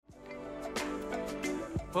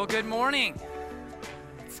Well, good morning.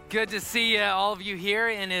 It's good to see all of you here.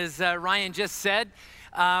 And as Ryan just said,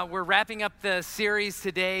 we're wrapping up the series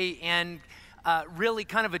today, and really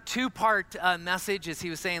kind of a two-part message. As he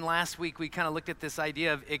was saying last week, we kind of looked at this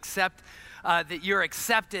idea of that you're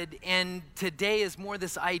accepted, and today is more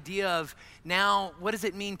this idea of now, what does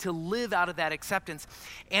it mean to live out of that acceptance?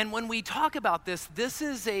 And when we talk about this, this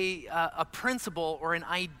is a principle or an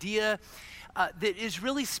idea that is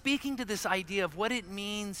really speaking to this idea of what it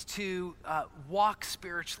means to walk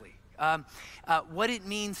spiritually, what it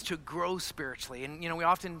means to grow spiritually. And, we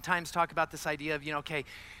oftentimes talk about this idea of, okay,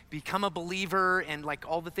 become a believer and like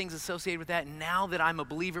all the things associated with that. And now that I'm a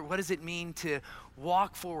believer, what does it mean to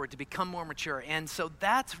walk forward, to become more mature? And so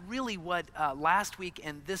that's really what last week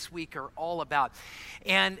and this week are all about.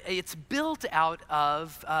 And it's built out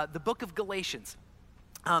of the book of Galatians.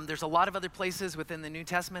 There's a lot of other places within the New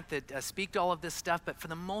Testament that speak to all of this stuff, but for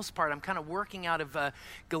the most part, I'm kind of working out of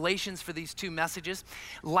Galatians for these two messages.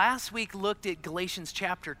 Last week looked at Galatians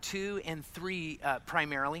chapter 2 and 3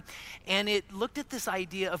 primarily, and it looked at this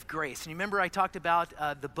idea of grace. And you remember I talked about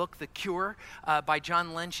the book The Cure by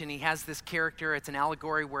John Lynch, and he has this character. It's an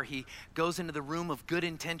allegory where he goes into the room of good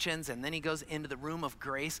intentions, and then he goes into the room of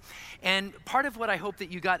grace. And part of what I hope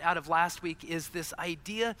that you got out of last week is this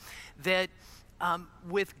idea that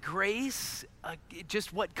with grace,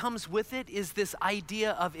 just what comes with it is this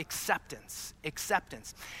idea of acceptance.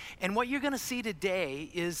 And what you're going to see today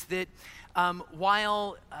is that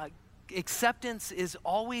while acceptance is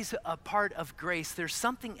always a part of grace, there's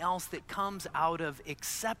something else that comes out of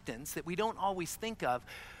acceptance that we don't always think of,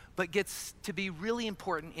 but gets to be really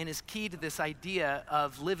important and is key to this idea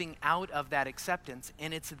of living out of that acceptance.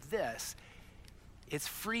 And it's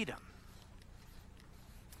freedom.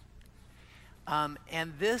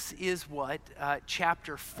 And this is what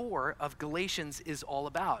chapter 4 of Galatians is all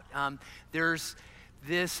about. There's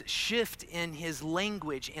this shift in his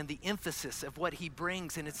language and the emphasis of what he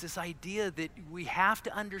brings, and it's this idea that we have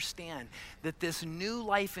to understand that this new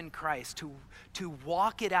life in Christ, to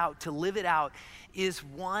walk it out, to live it out, is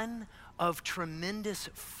one of tremendous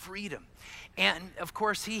freedom. And of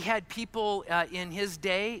course, he had people in his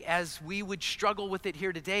day, as we would struggle with it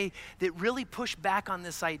here today, that really pushed back on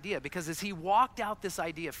this idea, because as he walked out this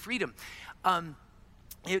idea of freedom,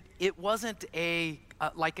 it wasn't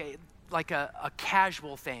like a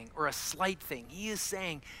casual thing or a slight thing. He is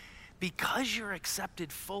saying, because you're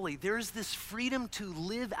accepted fully, there's this freedom to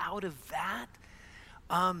live out of that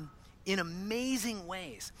in amazing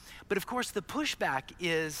ways. But of course, the pushback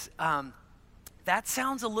is, that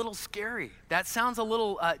sounds a little scary. That sounds a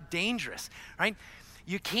little dangerous, right?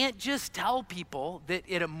 You can't just tell people that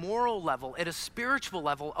at a moral level, at a spiritual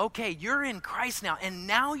level, okay, you're in Christ now, and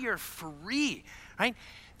now you're free, right?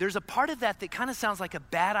 There's a part of that kind of sounds like a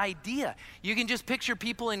bad idea. You can just picture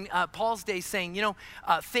people in Paul's day saying,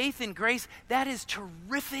 faith and grace, that is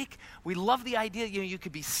terrific. We love the idea, you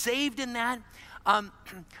could be saved in that.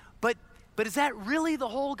 But is that really the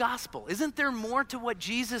whole gospel? Isn't there more to what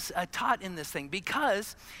Jesus taught in this thing?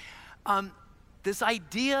 Because this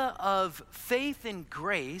idea of faith and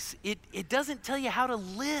grace, it doesn't tell you how to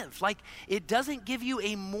live. Like, it doesn't give you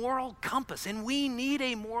a moral compass. And we need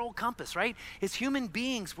a moral compass, right? As human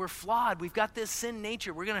beings, we're flawed. We've got this sin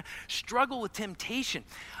nature. We're going to struggle with temptation.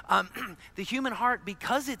 The human heart,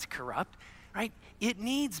 because it's corrupt, right? It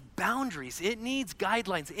needs boundaries. It needs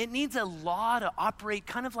guidelines. It needs a law to operate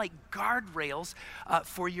kind of like guardrails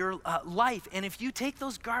for your life. And if you take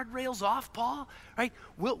those guardrails off, Paul, right,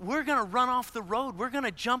 we're going to run off the road. We're going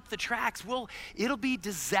to jump the tracks. It'll be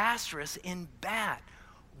disastrous and bad.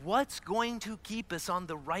 What's going to keep us on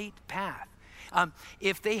the right path?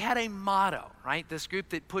 If they had a motto, right, this group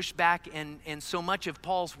that pushed back, and so much of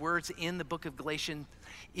Paul's words in the book of Galatians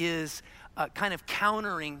is kind of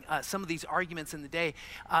countering some of these arguments in the day.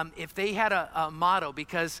 If they had a motto,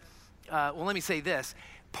 because, let me say this.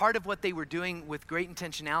 Part of what they were doing with great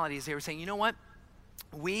intentionality is they were saying, you know what?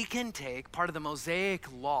 We can take part of the Mosaic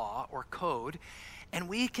law or code, and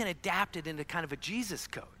we can adapt it into kind of a Jesus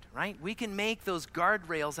code, right? We can make those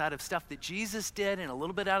guardrails out of stuff that Jesus did and a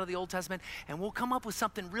little bit out of the Old Testament, and we'll come up with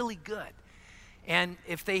something really good. And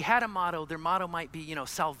if they had a motto, their motto might be,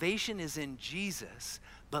 salvation is in Jesus,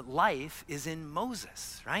 but life is in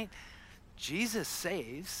Moses, right? Jesus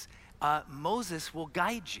saves, Moses will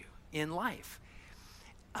guide you in life.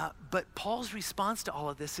 But Paul's response to all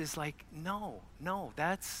of this is like, no,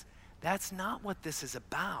 that's not what this is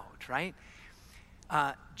about, right?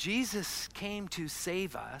 Jesus came to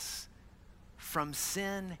save us from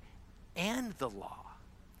sin and the law.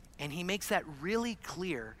 And he makes that really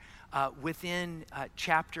clear within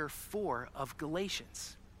chapter 4 of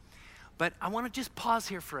Galatians. But I want to just pause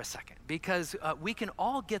here for a second, because we can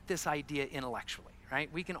all get this idea intellectually,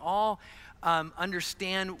 right? We can all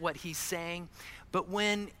understand what he's saying. But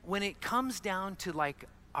when it comes down to like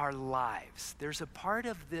our lives, there's a part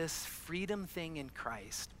of this freedom thing in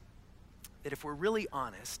Christ that, if we're really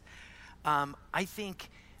honest, I think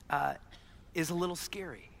is a little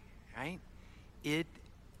scary, right? It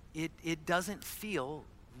doesn't feel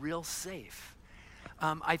real safe.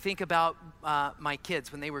 I think about my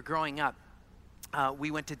kids when they were growing up.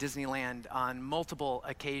 We went to Disneyland on multiple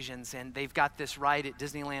occasions, and they've got this ride at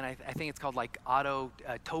Disneyland. I think it's called like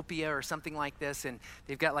Autotopia or something like this, and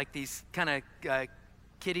they've got like these kind of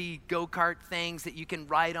kiddie go-kart things that you can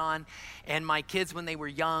ride on. And my kids, when they were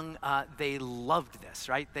young, they loved this,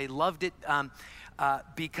 right? They loved it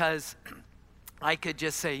because I could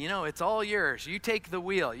just say, you know, it's all yours. You take the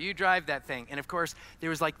wheel, you drive that thing. And of course, there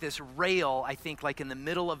was like this rail, I think, like in the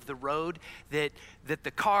middle of the road that the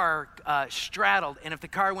car straddled. And if the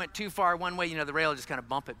car went too far one way, you know, the rail would just kind of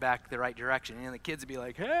bump it back the right direction. And the kids would be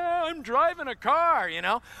like, hey, I'm driving a car, you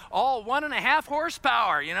know, all 1.5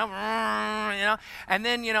 horsepower, you know. And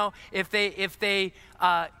then, you know, if they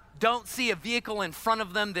don't see a vehicle in front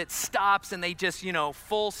of them that stops, and they just, you know,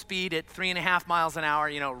 full speed at 3.5 miles an hour,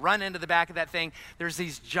 you know, run into the back of that thing. There's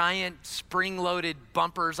these giant spring-loaded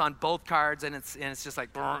bumpers on both cars, and it's just like,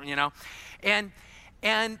 you know. And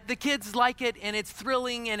the kids like it, and it's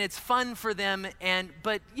thrilling, and it's fun for them,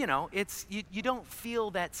 but, you know, you don't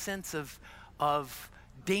feel that sense of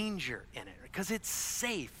danger in it, because it's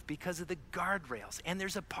safe because of the guardrails. And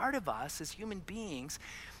there's a part of us as human beings,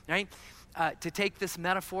 right? To take this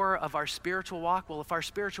metaphor of our spiritual walk, well, if our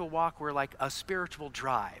spiritual walk were like a spiritual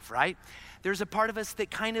drive, right? There's a part of us that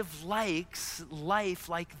kind of likes life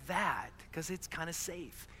like that because it's kind of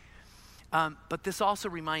safe. But this also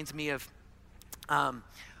reminds me of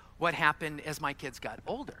what happened as my kids got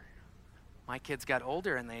older. My kids got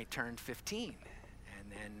older and they turned 15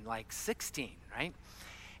 and then like 16, right?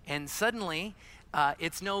 And suddenly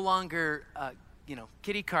it's no longer, you know,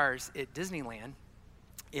 kiddie cars at Disneyland.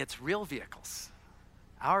 It's real vehicles,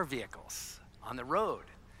 our vehicles on the road,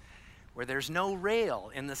 where there's no rail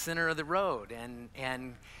in the center of the road,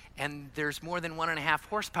 and there's more than 1.5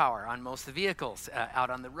 horsepower on most of the vehicles out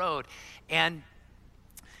on the road. And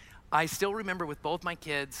I still remember with both my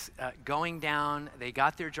kids going down, they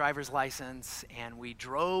got their driver's license, and we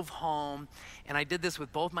drove home. And I did this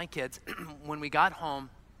with both my kids. When we got home,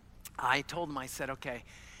 I told them, I said, okay,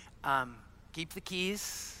 keep the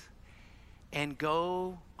keys and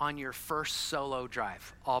go on your first solo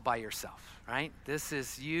drive all by yourself, right? This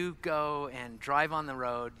is, you go and drive on the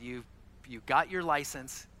road. You got your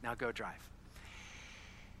license, now go drive.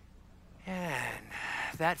 And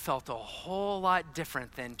that felt a whole lot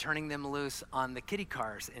different than turning them loose on the kiddie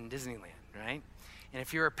cars in Disneyland, right? And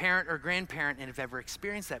if you're a parent or grandparent and have ever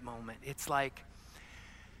experienced that moment, it's like,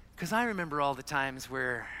 because I remember all the times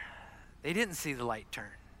where they didn't see the light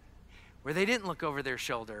turn, where they didn't look over their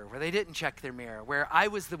shoulder, where they didn't check their mirror, where I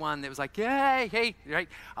was the one that was like, hey, right?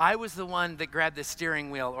 I was the one that grabbed the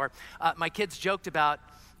steering wheel. Or my kids joked about,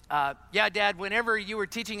 yeah, Dad, whenever you were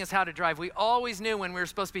teaching us how to drive, we always knew when we were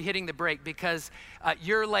supposed to be hitting the brake because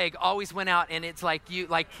your leg always went out, and it's like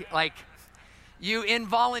you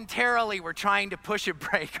involuntarily were trying to push a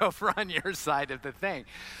brake over on your side of the thing.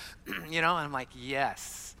 You know, and I'm like,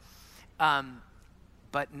 yes.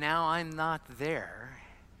 But now I'm not there.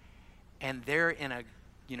 And they're in a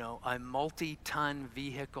multi-ton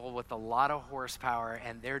vehicle with a lot of horsepower,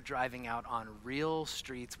 and they're driving out on real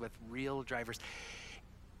streets with real drivers.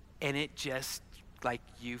 And it just, like,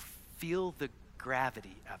 you feel the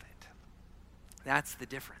gravity of it. That's the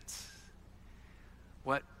difference.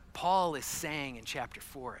 What Paul is saying in chapter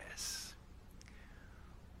 4 is,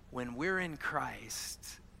 when we're in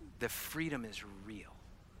Christ, the freedom is real.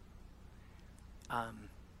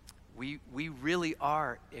 We really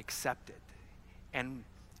are accepted, and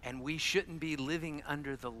we shouldn't be living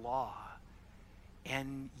under the law.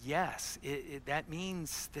 And yes, that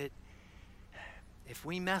means that if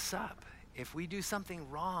we mess up, if we do something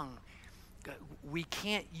wrong, we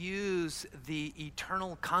can't use the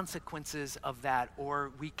eternal consequences of that,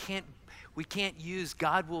 or we can't use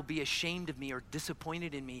God will be ashamed of me or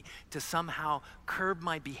disappointed in me to somehow curb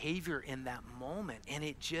my behavior in that moment. And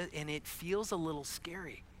it feels a little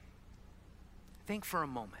scary. Think for a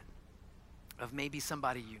moment of maybe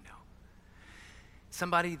somebody you know.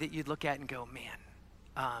 Somebody that you'd look at and go,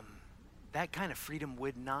 man, that kind of freedom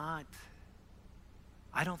would not,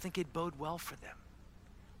 I don't think it'd bode well for them.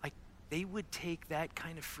 Like, they would take that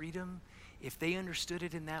kind of freedom if they understood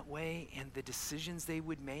it in that way, and the decisions they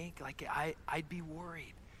would make, like, I'd be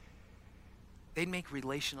worried. they'd make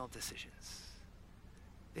relational decisions.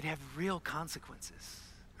 They'd have real consequences,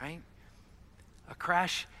 right? A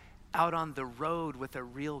crash out on the road with a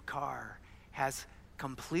real car has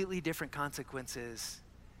completely different consequences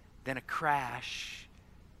than a crash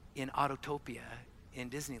in Autotopia in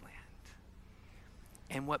Disneyland.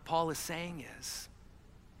 And what Paul is saying is,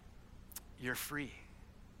 you're free.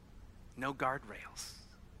 No guardrails.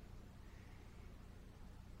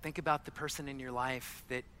 Think about the person in your life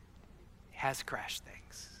that has crashed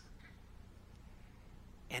things.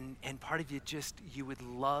 And part of you would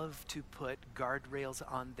love to put guardrails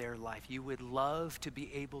on their life. You would love to be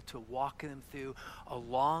able to walk them through a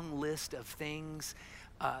long list of things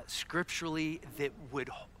scripturally that would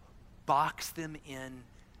box them in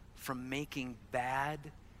from making bad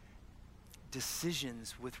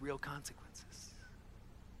decisions with real consequences.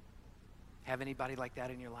 Have anybody like that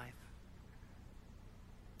in your life?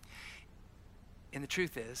 And the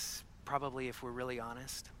truth is, probably if we're really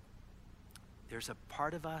honest, there's a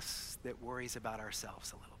part of us that worries about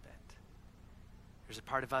ourselves a little bit. There's a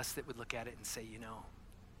part of us that would look at it and say,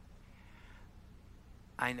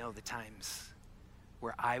 I know the times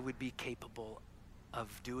where I would be capable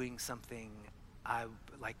of doing something I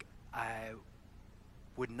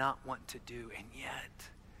would not want to do, and yet,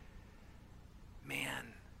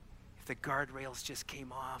 man, if the guardrails just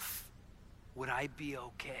came off, would I be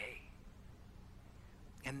okay?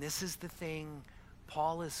 And this is the thing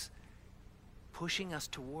Paul is pushing us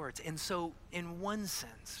towards. And so in one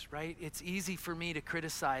sense, right, it's easy for me to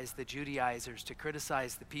criticize the Judaizers, to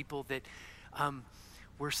criticize the people that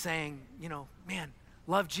were saying, man,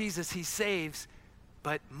 love Jesus, he saves,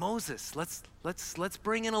 but Moses, let's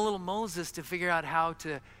bring in a little Moses to figure out how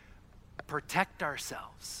to protect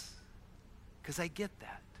ourselves. Because I get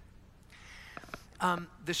that.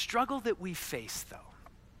 The struggle that we face, though,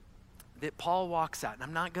 that Paul walks out, and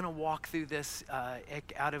I'm not going to walk through this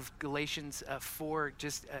out of Galatians 4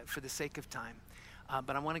 just for the sake of time,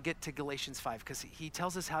 but I want to get to Galatians 5 because he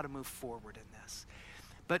tells us how to move forward in this.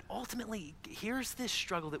 But ultimately, here's this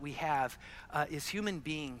struggle that we have as human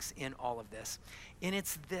beings in all of this, and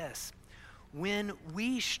it's this. When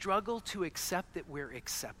we struggle to accept that we're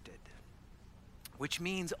accepted, which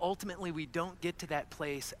means ultimately we don't get to that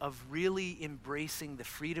place of really embracing the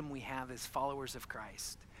freedom we have as followers of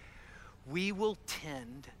Christ, we will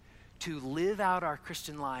tend to live out our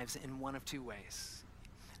Christian lives in one of two ways.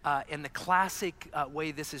 And the classic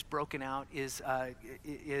way this is broken out is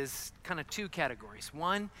kind of two categories.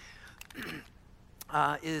 One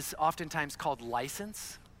is oftentimes called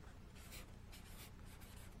license,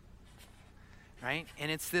 right?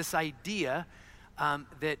 And it's this idea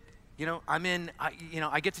that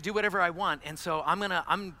I get to do whatever I want, and so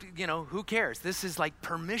who cares? This is like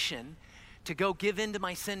permission to go give into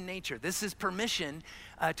my sin nature. This is permission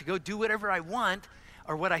to go do whatever I want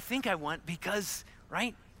or what I think I want because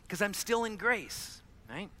I'm still in grace,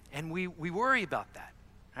 right? And we worry about that,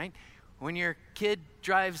 right? When your kid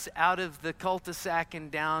drives out of the cul-de-sac and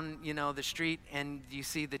down, the street and you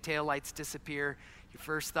see the taillights disappear, your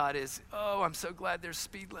first thought is, oh, I'm so glad there's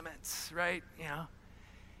speed limits, right?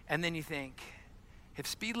 And then you think, have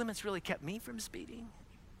speed limits really kept me from speeding?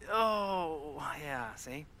 Oh, yeah,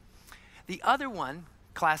 see? The other one,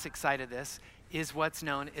 classic side of this, is what's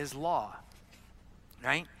known as law,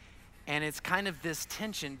 right? And it's kind of this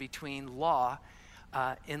tension between law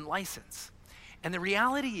and license. And the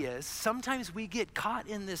reality is, sometimes we get caught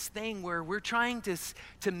in this thing where we're trying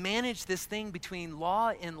to manage this thing between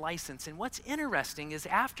law and license. And what's interesting is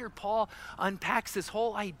after Paul unpacks this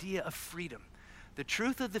whole idea of freedom, the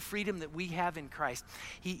truth of the freedom that we have in Christ,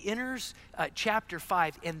 he enters chapter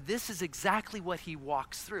 5, and this is exactly what he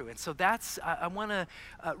walks through. And so I want to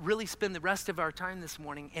really spend the rest of our time this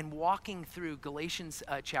morning in walking through Galatians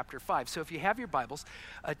chapter 5. So if you have your Bibles,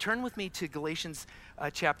 turn with me to Galatians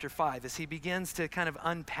chapter 5 as he begins to kind of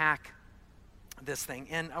unpack this thing.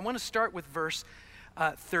 And I want to start with verse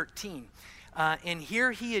 13. And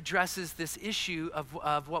here he addresses this issue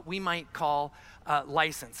of what we might call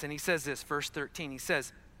license. And he says this, verse 13, he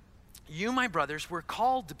says, "You, my brothers, were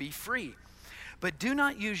called to be free, but do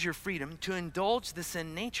not use your freedom to indulge the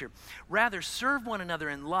sin nature. Rather, serve one another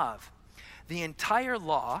in love. The entire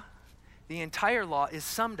law is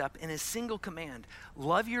summed up in a single command: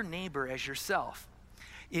 love your neighbor as yourself.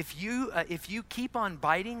 If you keep on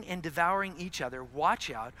biting and devouring each other, watch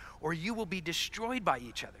out, or you will be destroyed by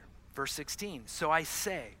each other." Verse 16, "So I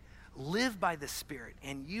say, live by the Spirit,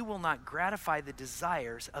 and you will not gratify the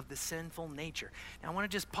desires of the sinful nature." Now, I want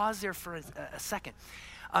to just pause there for a second,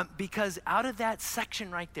 because out of that section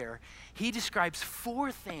right there, he describes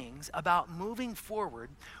 4 things about moving forward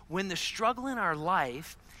when the struggle in our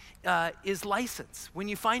life is license. When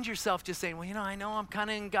you find yourself just saying, well, I know I'm kind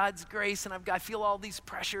of in God's grace and I feel all these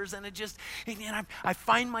pressures and I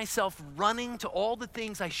find myself running to all the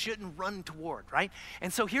things I shouldn't run toward, right?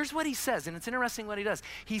 And so here's what he says, and it's interesting what he does.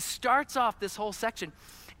 He starts off this whole section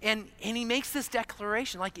and he makes this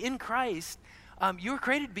declaration, like in Christ, you were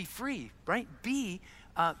created to be free, right? Be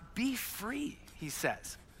free, he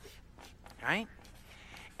says, right?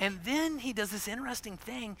 And then he does this interesting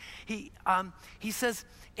thing. He says,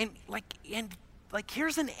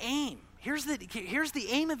 here's an aim. Here's the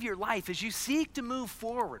aim of your life as you seek to move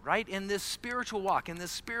forward, right? In this spiritual walk, in this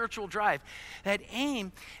spiritual drive. That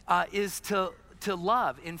aim is to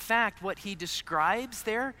love. In fact, what he describes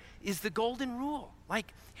there is the golden rule.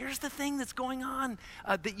 Like, here's the thing that's going on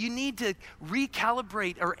that you need to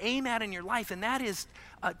recalibrate or aim at in your life, and that is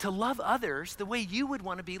to love others the way you would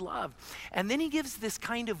want to be loved. And then he gives this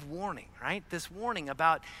kind of warning, right? This warning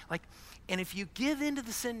about, like, and if you give into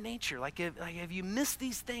the sin nature, if you miss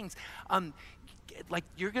these things,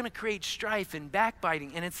 you're going to create strife and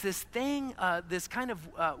backbiting. And it's this thing, this kind of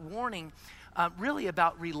warning really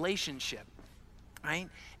about relationship, right?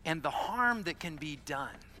 And the harm that can be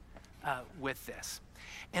done with this.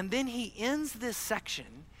 And then he ends this section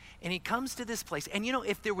and he comes to this place. And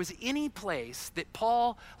if there was any place that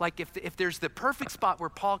Paul, like if there's the perfect spot where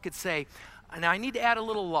Paul could say, now I need to add a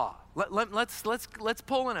little law. Let's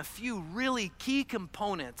pull in a few really key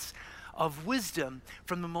components of wisdom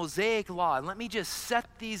from the Mosaic law. And let me just set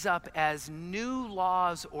these up as new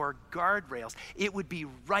laws or guardrails. It would be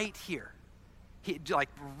right here.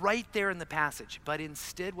 Right there in the passage. But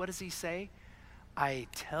instead, what does he say? I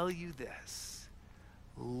tell you this,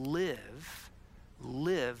 live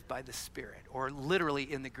by the Spirit. Or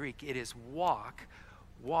literally in the Greek, it is walk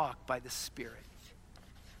by the Spirit.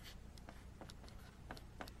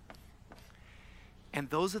 And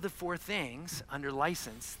those are the four things under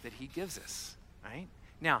license that he gives us, right?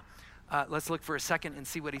 Now, let's look for a second and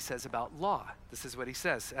see what he says about law. This is what he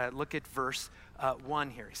says. Look at verse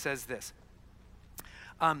 1 here. He says this.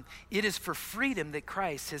 It is for freedom that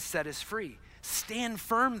Christ has set us free. Stand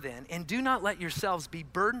firm then, and do not let yourselves be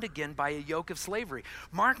burdened again by a yoke of slavery.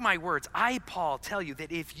 Mark my words, I, Paul, tell you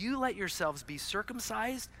that if you let yourselves be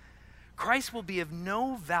circumcised, Christ will be of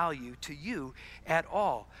no value to you at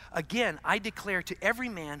all. Again, I declare to every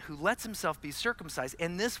man who lets himself be circumcised,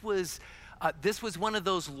 and this was one of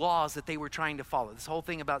those laws that they were trying to follow, this whole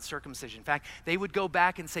thing about circumcision. In fact, they would go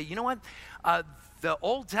back and say, you know what, the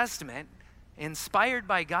Old Testament, inspired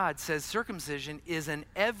by God, says circumcision is an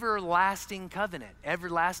everlasting covenant.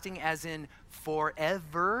 Everlasting as in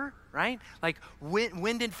forever, right? Like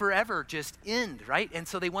when did forever just end, right? And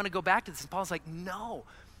so they want to go back to this. And Paul's like, no,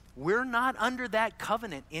 we're not under that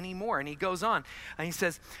covenant anymore. And he goes on and he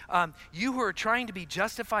says, you who are trying to be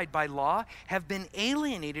justified by law have been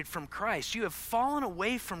alienated from Christ. You have fallen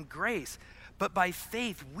away from grace. But by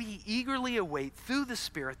faith, we eagerly await through the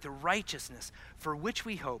Spirit the righteousness for which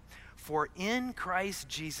we hope. For in Christ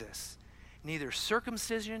Jesus, neither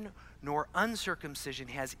circumcision nor uncircumcision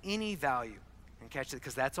has any value. And catch it,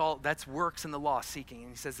 because that's works in the law seeking. And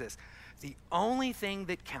he says this, the only thing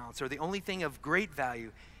that counts, or the only thing of great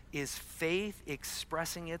value, is faith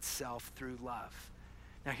expressing itself through love.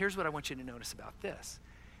 Now here's what I want you to notice about this.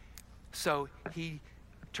 So he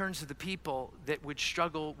turns to the people that would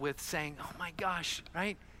struggle with saying, oh my gosh,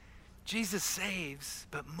 right? Jesus saves,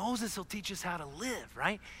 but Moses will teach us how to live,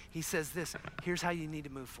 right? He says this, here's how you need to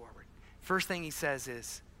move forward. First thing he says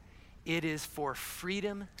is, it is for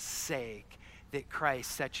freedom's sake that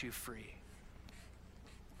Christ set you free.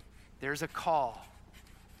 There's a call,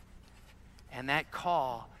 and that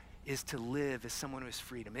call is to live as someone who has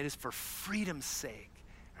freedom. It is for freedom's sake,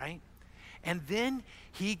 right? And then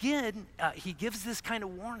he gives this kind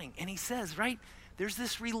of warning, and he says, right, there's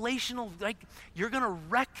this relational, like you're going to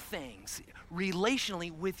wreck things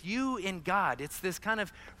relationally with you and God. It's this kind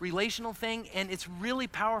of relational thing, and it's really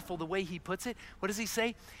powerful the way he puts it. What does he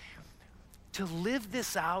say? To live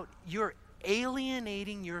this out, you're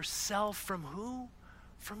alienating yourself from who?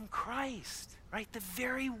 From Christ, right? The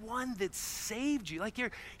very one that saved you. Like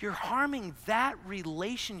you're harming that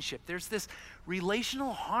relationship. There's this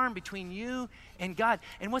relational harm between you and God.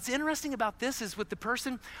 And what's interesting about this is with the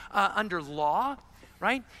person under law,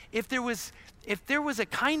 right? If there was a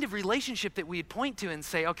kind of relationship that we'd point to and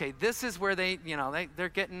say, okay, this is where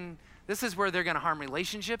this is where they're going to harm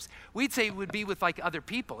relationships, we'd say it would be with like other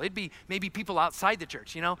people. It'd be maybe people outside the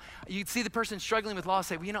church, You'd see the person struggling with law,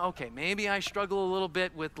 say, well, okay, maybe I struggle a little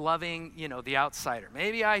bit with loving, the outsider.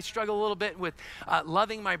 Maybe I struggle a little bit with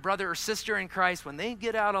loving my brother or sister in Christ when they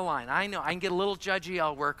get out of line. I know I can get a little judgy,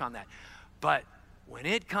 I'll work on that. But when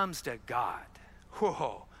it comes to God,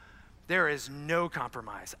 whoa, There is no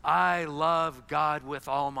compromise. I love God with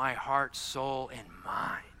all my heart, soul, and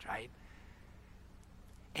mind, right?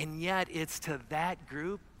 And yet it's to that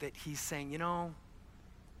group that he's saying,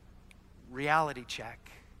 reality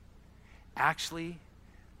check. Actually,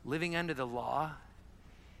 living under the law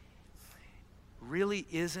really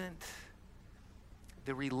isn't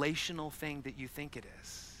the relational thing that you think it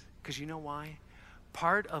is. Because you know why?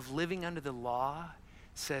 Part of living under the law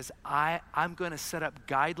says, I'm going to set up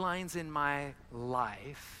guidelines in my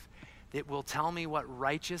life that will tell me what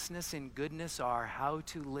righteousness and goodness are, how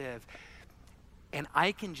to live. And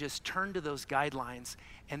I can just turn to those guidelines.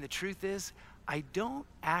 And the truth is, I don't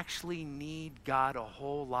actually need God a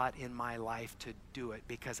whole lot in my life to do it,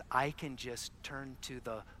 because I can just turn to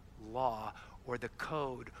the law or the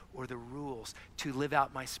code or the rules to live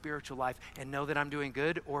out my spiritual life and know that I'm doing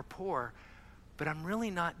good or poor, but I'm really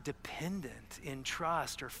not dependent in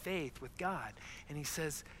trust or faith with God. And he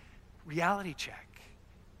says, reality check,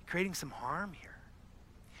 creating some harm here.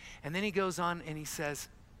 And then he goes on and he says,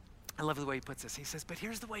 I love the way he puts this. He says, but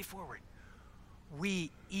here's the way forward. We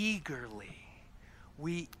eagerly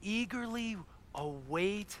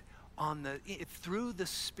await through the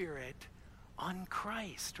Spirit on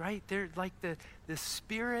Christ, right? They're like the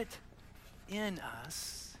Spirit in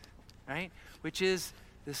us, right? Which is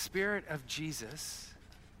the Spirit of Jesus,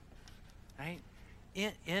 right?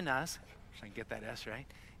 In us. So I can get that S right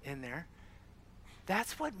in there.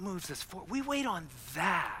 That's what moves us forward. We wait on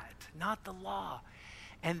that, not the law.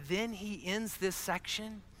 And then he ends this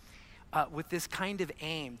section with this kind of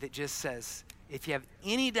aim that just says, if you have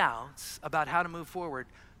any doubts about how to move forward,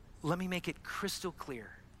 let me make it crystal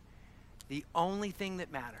clear. The only thing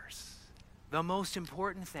that matters, the most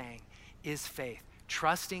important thing, is faith.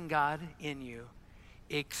 Trusting God in you,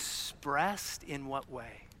 expressed in what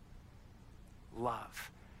way?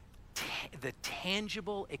 Love. The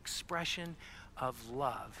tangible expression of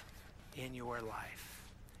love in your life.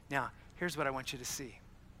 Now, here's what I want you to see.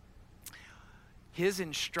 His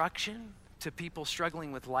instruction to people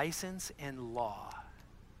struggling with license and law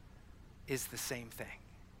is the same thing.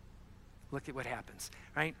 Look at what happens,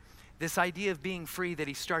 right? This idea of being free that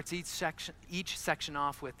he starts each section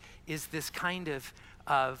off with is this kind of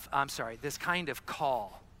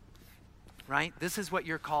call, right? This is what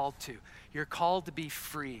you're called to. You're called to be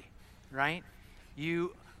free, right?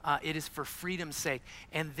 It is for freedom's sake.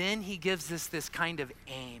 And then he gives us this kind of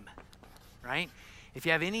aim, right? If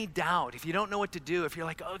you have any doubt, if you don't know what to do, if you're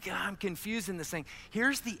like, oh God, I'm confused in this thing,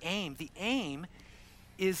 here's the aim. The aim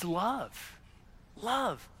is love.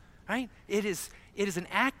 Love, right? It is an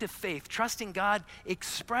act of faith, trusting God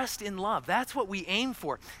expressed in love. That's what we aim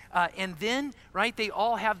for. And then, right, they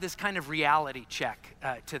all have this kind of reality check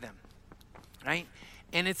to them, right?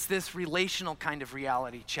 And it's this relational kind of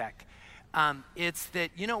reality check. It's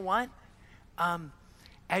that, you know what?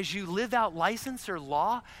 As you live out license or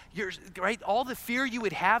law, right, all the fear you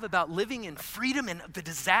would have about living in freedom and the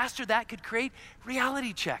disaster that could create,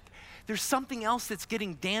 reality check. There's something else that's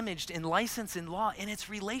getting damaged in license and law, and it's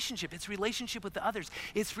relationship. It's relationship with the others.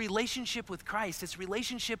 It's relationship with Christ. It's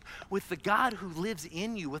relationship with the God who lives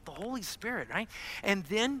in you, with the Holy Spirit, right? And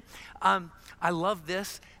then, I love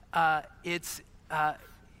this.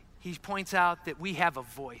 He points out that we have a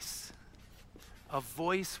voice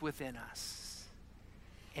within us.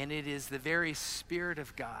 And it is the very Spirit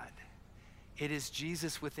of God. It is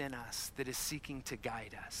Jesus within us that is seeking to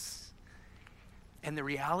guide us. And the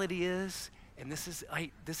reality is, and this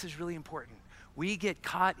is really important, we get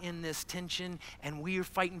caught in this tension and we are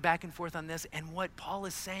fighting back and forth on this. And what Paul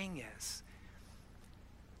is saying is,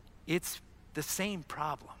 it's the same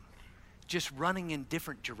problem, just running in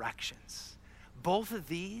different directions. Both of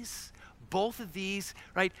these,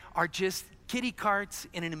 right, are just kiddie carts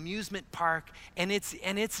in an amusement park, and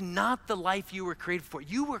it's not the life you were created for.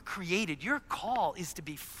 You were created. Your call is to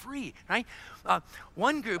be free, right?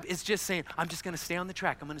 One group is just saying, I'm just going to stay on the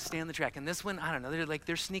track. I'm going to stay on the track. And this one, I don't know,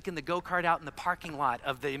 they're sneaking the go-kart out in the parking lot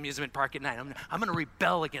of the amusement park at night. I'm going to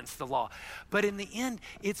rebel against the law. But in the end,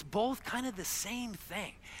 it's both kind of the same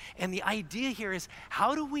thing. And the idea here is,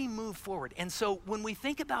 how do we move forward? And so when we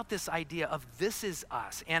think about this idea of this is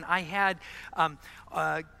us, and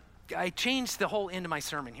I changed the whole end of my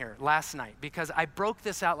sermon here last night because I broke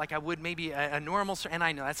this out like I would maybe a normal sermon. And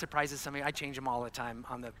I know that surprises somebody. I change them all the time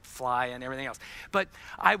on the fly and everything else. But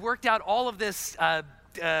I worked out all of this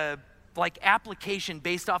like application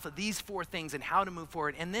based off of these four things and how to move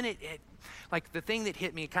forward. And then it like the thing that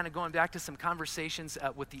hit me, kind of going back to some conversations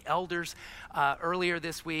with the elders earlier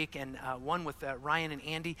this week, and one with Ryan and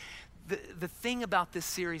Andy, the thing about this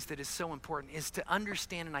series that is so important is to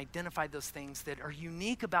understand and identify those things that are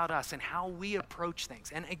unique about us and how we approach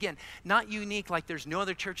things. And again, not unique like there's no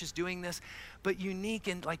other churches doing this, but unique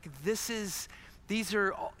and like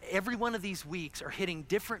every one of these weeks are hitting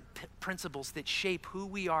different principles that shape who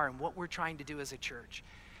we are and what we're trying to do as a church.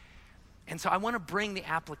 And so I want to bring the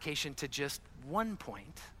application to just one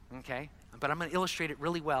point, okay? But I'm going to illustrate it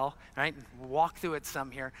really well, right? Walk through it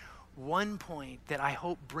some here. One point that I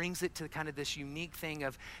hope brings it to kind of this unique thing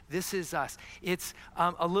of this is us. It's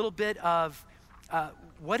a little bit of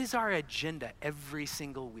what is our agenda every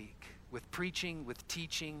single week with preaching, with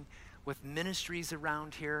teaching, with ministries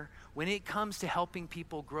around here. When it comes to helping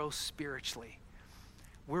people grow spiritually,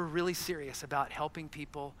 we're really serious about helping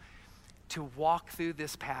people to walk through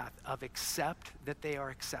this path of accept that they are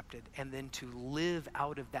accepted and then to live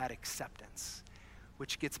out of that acceptance,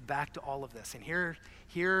 which gets back to all of this. And here,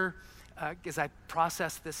 as I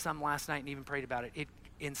processed this some last night and even prayed about it,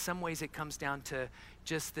 in some ways it comes down to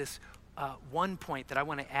just this one point that I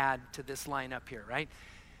want to add to this line up here, right?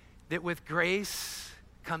 That with grace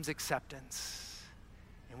comes acceptance,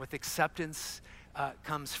 and with acceptance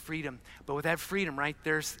comes freedom. But with that freedom, right,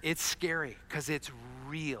 it's scary because it's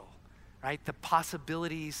real, right? The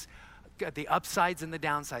possibilities, the upsides and the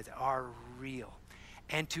downsides are real.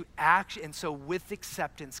 And so with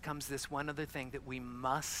acceptance comes this one other thing that we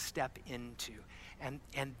must step into.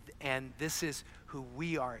 And this is who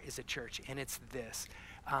we are as a church. And it's this.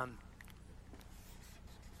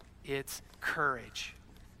 It's courage.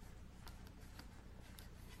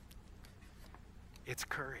 It's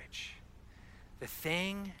courage. The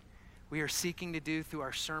thing we are seeking to do through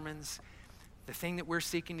our sermons, the thing that we're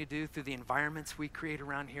seeking to do through the environments we create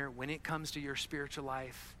around here when it comes to your spiritual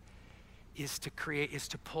life, is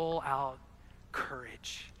to pull out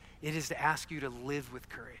courage. It is to ask you to live with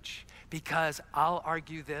courage. Because I'll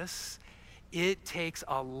argue this, it takes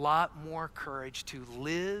a lot more courage to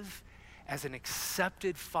live as an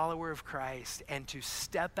accepted follower of Christ and to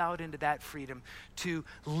step out into that freedom, to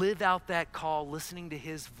live out that call, listening to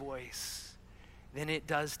his voice, than it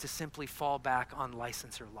does to simply fall back on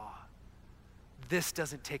license or law. This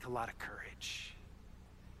doesn't take a lot of courage.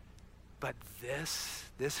 But this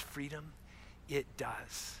freedom, it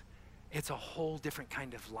does. It's a whole different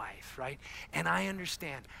kind of life, right? And I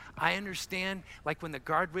understand, like when the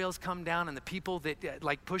guardrails come down and the people that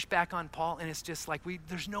like push back on Paul, and it's just like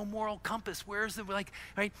there's no moral compass. Where's the,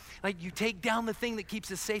 right? Like you take down the thing that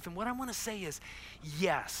keeps us safe. And what I want to say is,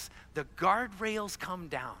 yes, the guardrails come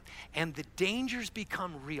down and the dangers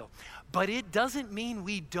become real, but it doesn't mean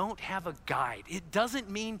we don't have a guide. It doesn't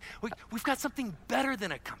mean we've got something better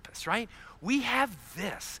than a compass, right? We have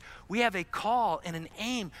this. We have a call and an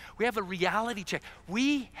aim. We have a reality check.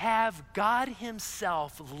 We have God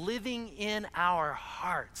himself living in our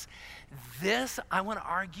hearts. This, I want to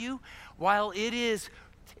argue, while it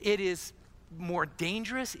is more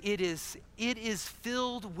dangerous, it is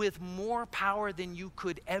filled with more power than you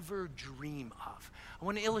could ever dream of. I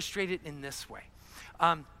want to illustrate it in this way.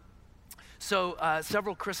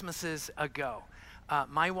 Several Christmases ago,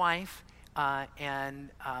 my wife and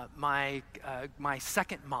my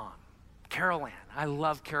second mom, Carol Ann, I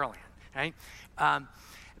love Carol Ann, right?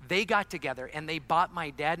 They got together and they bought my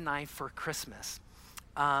dad and I for Christmas,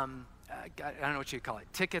 I don't know what you'd call it,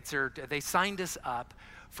 tickets, or they signed us up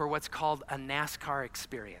for what's called a NASCAR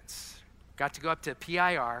experience. Got to go up to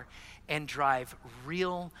PIR and drive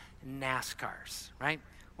real NASCARs, right?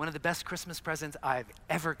 One of the best Christmas presents I've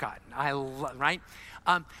ever gotten. Right?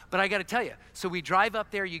 But I got to tell you, so we drive up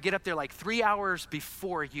there, you get up there like 3 hours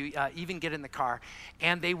before you even get in the car,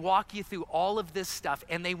 and they walk you through all of this stuff,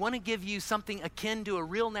 and they want to give you something akin to a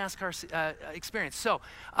real NASCAR experience. So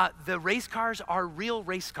the race cars are real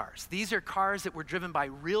race cars. These are cars that were driven by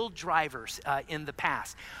real drivers in the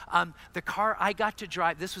past. The car I got to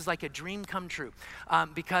drive, this was like a dream come true,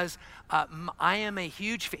 because I am a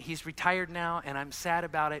huge fan. He's retired now, and I'm sad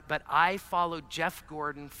about it, but I followed Jeff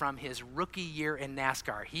Gordon from his rookie year in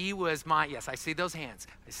NASCAR. He was yes, I see those hands.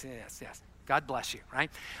 I see, yes. God bless you, right?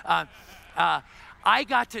 I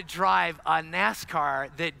got to drive a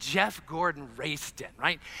NASCAR that Jeff Gordon raced in,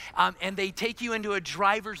 right? And they take you into a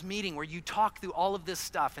driver's meeting where you talk through all of this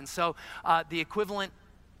stuff. And so the equivalent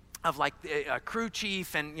like a crew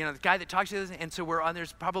chief and, the guy that talks to us. And so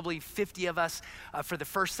there's probably 50 of us for the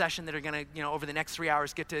first session that are going to, over the next 3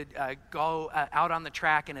 hours get to go out on the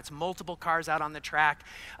track, and it's multiple cars out on the track,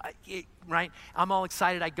 right? I'm all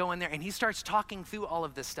excited. I go in there and he starts talking through all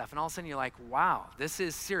of this stuff. And all of a sudden you're like, wow, this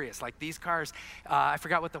is serious. Like these cars, I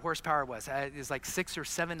forgot what the horsepower was. It was like 600 or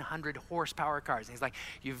 700 horsepower cars. And he's like,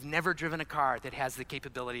 you've never driven a car that has the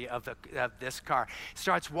capability of this car.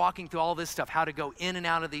 Starts walking through all this stuff, how to go in and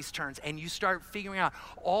out of these turns, and you start figuring out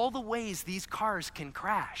all the ways these cars can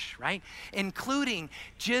crash, right? Including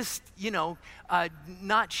just,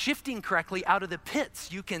 not shifting correctly out of the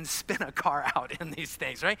pits. You can spin a car out in these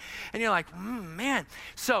things, right? And you're like, man.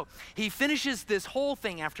 So he finishes this whole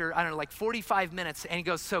thing after, 45 minutes, and he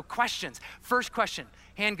goes, so questions. First question,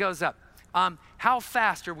 hand goes up. How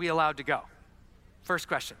fast are we allowed to go? First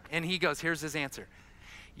question. And he goes, here's his answer.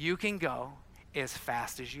 You can go as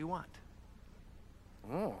fast as you want.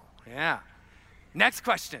 Oh, yeah. Next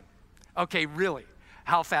question. Okay, really,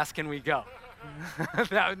 how fast can we go?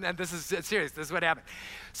 This is serious. This is what happened.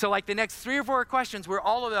 So like the next 3 or 4 questions were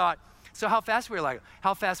all about, so how fast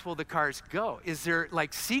how fast will the cars go? Is there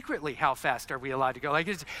secretly, how fast are we allowed to go?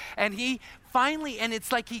 And he finally, and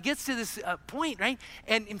it's like he gets to this point, right?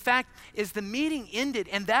 And in fact, as the meeting ended,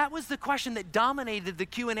 and that was the question that dominated the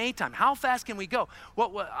Q&A time. How fast can we go?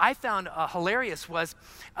 What I found hilarious was,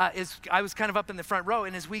 is I was kind of up in the front row,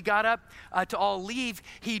 and as we got up to all leave,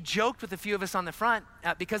 he joked with a few of us on the front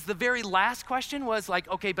because the very last question was like,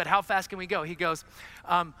 okay, but how fast can we go? He goes,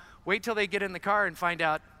 wait till they get in the car and find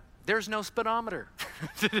out there's no speedometer.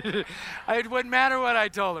 It wouldn't matter what I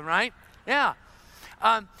told him, right? Yeah.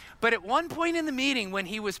 But at one point in the meeting, when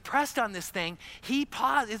he was pressed on this thing, he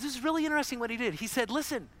paused. This is really interesting what he did. He said,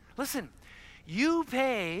 listen, you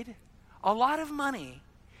paid a lot of money.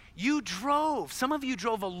 Some of you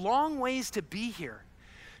drove a long ways to be here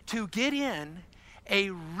to get in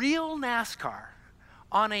a real NASCAR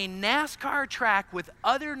on a NASCAR track with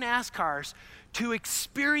other NASCARs to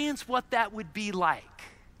experience what that would be like.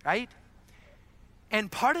 Right?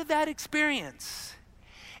 And part of that experience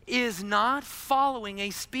is not following a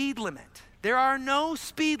speed limit. There are no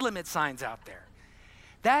speed limit signs out there.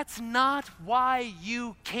 That's not why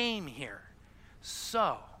you came here.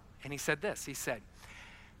 So, and he said this, he said,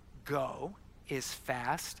 go as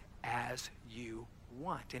fast as you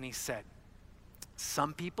want. And he said,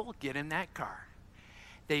 some people get in that car.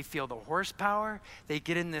 They feel the horsepower, they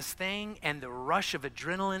get in this thing and the rush of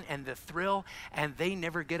adrenaline and the thrill, and they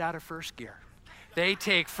never get out of first gear. They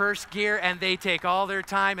take first gear and they take all their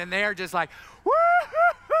time, and they're just like,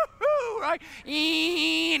 woo-hoo-hoo-hoo, right?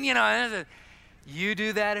 And, you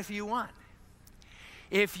do that if you want.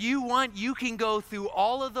 If you want, you can go through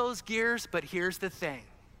all of those gears, but here's the thing.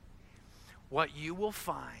 What you will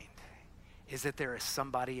find is that there is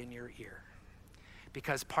somebody in your ear.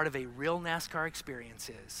 Because part of a real NASCAR experience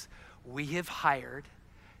is we have hired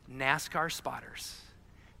NASCAR spotters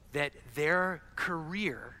that their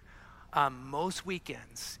career most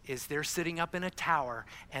weekends is they're sitting up in a tower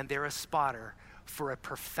and they're a spotter for a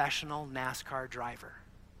professional NASCAR driver.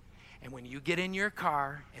 And when you get in your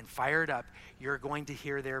car and fire it up, you're going to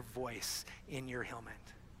hear their voice in your helmet.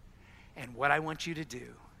 And what I want you to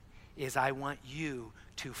do is I want you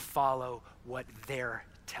to follow what they're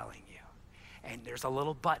telling you. And there's a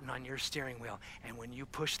little button on your steering wheel, and when you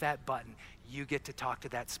push that button, you get to talk to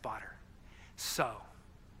that spotter. So,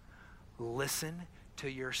 listen to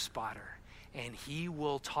your spotter, and he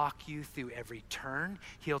will talk you through every turn.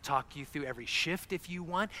 He'll talk you through every shift if you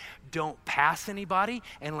want. Don't pass anybody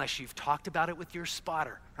unless you've talked about it with your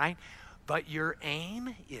spotter, right? But your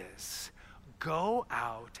aim is go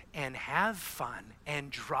out and have fun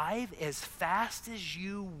and drive as fast as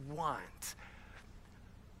you want.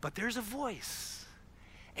 But there's a voice,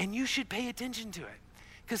 and you should pay attention to it.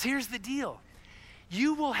 Because here's the deal.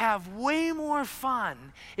 You will have way more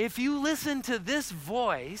fun if you listen to this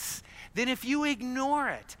voice than if you ignore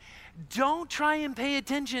it. Don't try and pay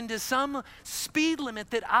attention to some speed limit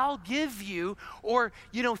that I'll give you, or,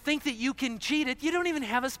 think that you can cheat it. You don't even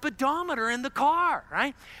have a speedometer in the car,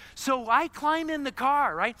 right? So I climb in the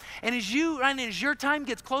car, right? And as your time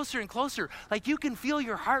gets closer and closer, you can feel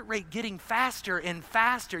your heart rate getting faster and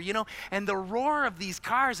faster, and the roar of these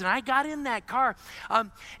cars. And I got in that car,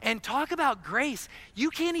 and talk about grace. You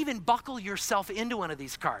can't even buckle yourself into one of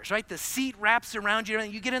these cars, right? The seat wraps around you,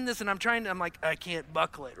 and you get in this, and I'm like, I can't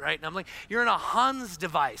buckle it, right? And I'm like, you're in a Hans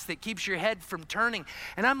device that keeps your head from turning.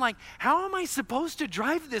 And I'm like, how am I supposed to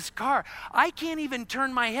drive this car? I can't even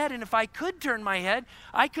turn my head, and if I could turn my head,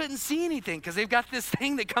 I couldn't see anything because they've got this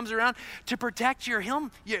thing that comes around to protect your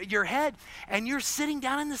head, and you're sitting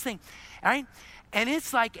down in this thing, right? And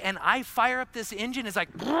it's like, and I fire up this engine, it's like,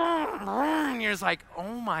 and you're just like,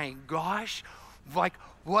 oh my gosh, like,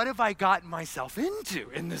 what have I gotten myself into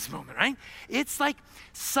in this moment, right? It's like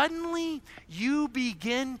suddenly you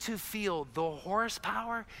begin to feel the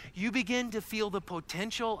horsepower, you begin to feel the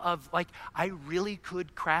potential of like, I really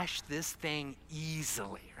could crash this thing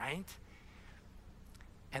easily, right?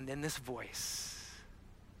 And then this voice,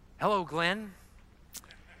 hello, Glenn,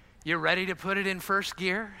 you ready to put it in first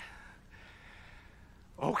gear?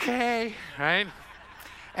 Okay, right?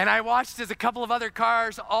 And I watched as a couple of other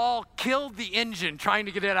cars all killed the engine trying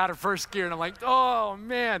to get it out of first gear. And I'm like, oh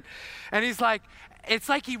man. And he's like, it's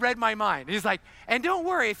like he read my mind. He's like, and don't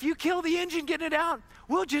worry, if you kill the engine getting it out,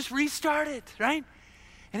 we'll just restart it, right?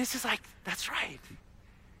 And it's just like, that's right.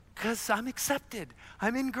 Because I'm accepted,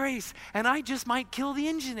 I'm in grace, and I just might kill the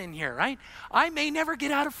engine in here, right? I may never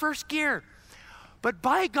get out of first gear, but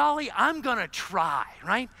by golly, I'm gonna try,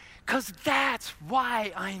 right? Because that's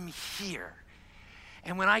why I'm here.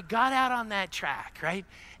 And when I got out on that track, right,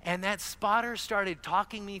 and that spotter started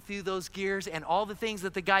talking me through those gears and all the things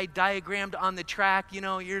that the guy diagrammed on the track, you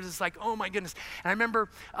know, you're just like, oh my goodness. And I remember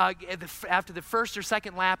after the first or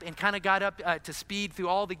second lap and kind of got up to speed through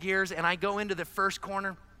all the gears, and I go into the first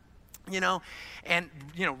corner, you know, and,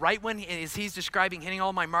 you know, right when he's describing hitting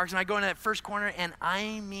all my marks, and I go into that first corner, and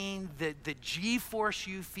I mean, the G-force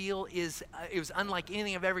you feel is, it was unlike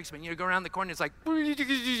anything I've ever experienced. You know, go around the corner, it's like,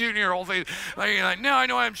 your whole face, like, you're like, now I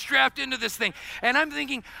know I'm strapped into this thing. And I'm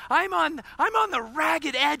thinking, I'm on the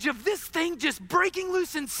ragged edge of this thing just breaking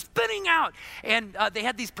loose and spinning out. And they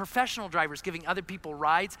had these professional drivers giving other people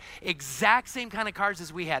rides, exact same kind of cars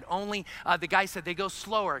as we had, only the guy said they go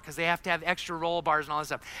slower because they have to have extra roll bars and all this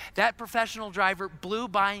stuff. That professional driver blew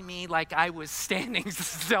by me like I was standing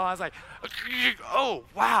still. I was like, oh,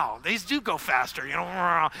 wow, these do go faster, you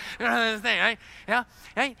know, this thing, right? Yeah,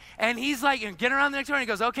 right? And he's like, get around the next turn. He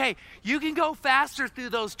goes, okay, you can go faster through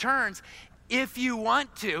those turns if you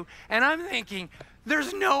want to. And I'm thinking,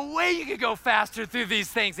 there's no way you could go faster through these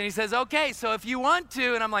things. And he says, okay, so if you want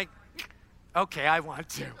to. And I'm like, okay, I want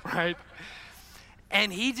to, right?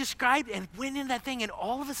 And he described and went in that thing, and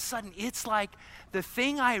all of a sudden, it's like the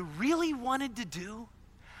thing I really wanted to do,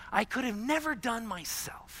 I could have never done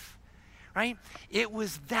myself, right? It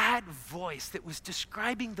was that voice that was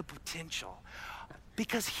describing the potential,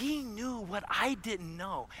 because he knew what I didn't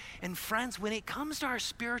know. And friends, when it comes to our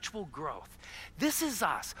spiritual growth, this is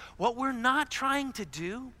us. What we're not trying to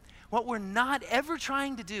do, what we're not ever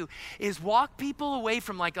trying to do is walk people away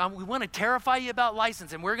from like, we want to terrify you about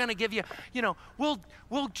license, and we're going to give you, you know, we'll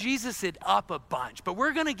Jesus it up a bunch, but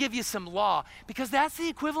we're going to give you some law, because that's the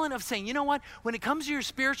equivalent of saying, you know what, when it comes to your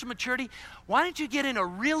spiritual maturity, why don't you get in a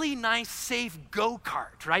really nice, safe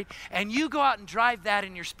go-kart, right? And you go out and drive that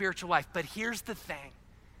in your spiritual life. But here's the thing,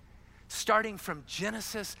 starting from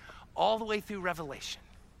Genesis all the way through Revelation,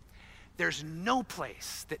 there's no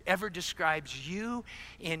place that ever describes you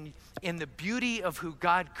in the beauty of who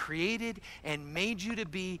God created and made you to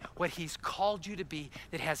be, what he's called you to be,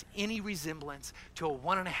 that has any resemblance to a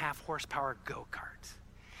 1.5 horsepower go-kart.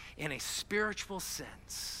 In a spiritual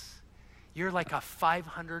sense, you're like a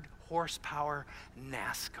 500 horsepower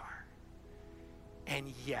NASCAR.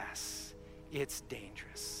 And yes, it's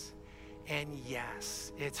dangerous. And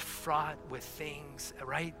yes, it's fraught with things,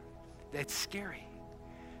 right? That's scary.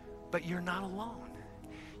 But you're not alone.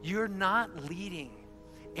 You're not leading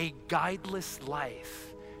a guideless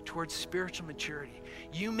life towards spiritual maturity.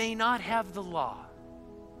 You may not have the law,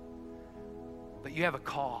 but you have a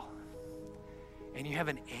call, and you have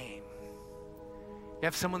an aim. You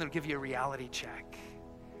have someone that will give you a reality check.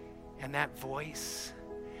 And that voice,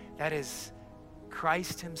 that is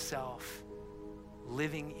Christ himself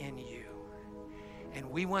living in you. And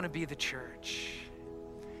we want to be the church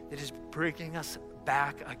that is bringing us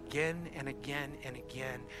back again and again and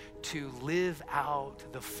again to live out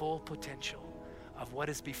the full potential of what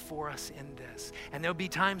is before us in this. And there'll be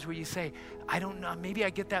times where you say, I don't know, maybe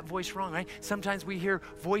I get that voice wrong, right? Sometimes we hear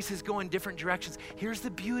voices go in different directions. Here's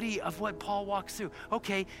the beauty of what Paul walks through.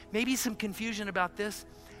 Okay, maybe some confusion about this,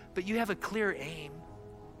 but you have a clear aim.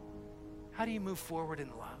 How do you move forward in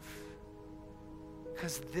love?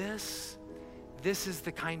 Because this is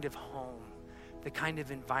the kind of home, the kind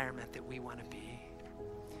of environment that we want to be.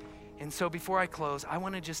 And so before I close, I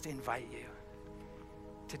want to just invite you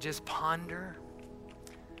to just ponder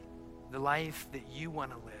the life that you want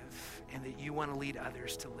to live and that you want to lead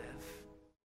others to live.